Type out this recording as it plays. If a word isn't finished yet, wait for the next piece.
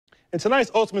And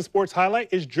tonight's Ultimate Sports Highlight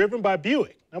is driven by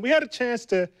Buick. Now, we had a chance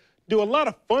to do a lot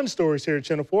of fun stories here at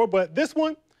Channel 4, but this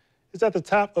one is at the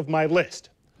top of my list.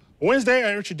 Wednesday,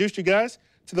 I introduced you guys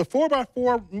to the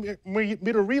 4x4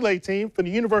 meter relay team from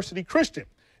the University Christian.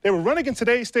 They were running in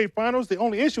today's state finals. The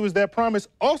only issue is that prom is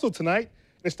also tonight.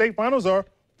 The state finals are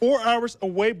 4 hours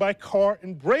away by car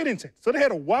in Bradenton. So they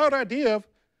had a wild idea of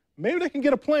maybe they can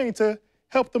get a plane to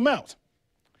help them out.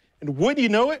 And wouldn't you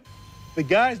know it, the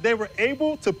guys, they were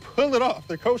able to pull it off.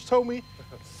 Their coach told me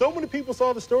so many people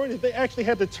saw the story that they actually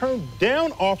had to turn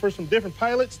down offers from different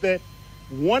pilots that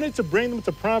wanted to bring them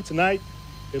to prom tonight.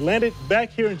 They landed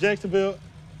back here in Jacksonville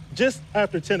just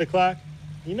after 10 o'clock.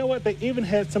 You know what? They even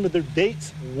had some of their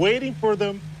dates waiting for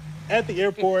them at the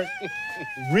airport.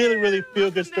 Really, really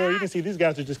feel-good story. You can see these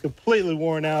guys are just completely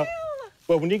worn out.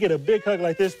 But when you get a big hug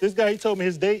like this guy, he told me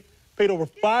his date paid over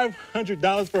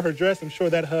 $500 for her dress. I'm sure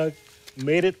that hug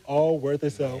made it all worth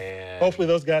it. So hopefully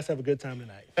those guys have a good time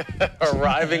tonight.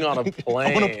 Arriving on a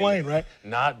plane. On a plane, right?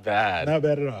 Not bad. Not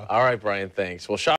bad at all. All right, Brian, thanks. Well,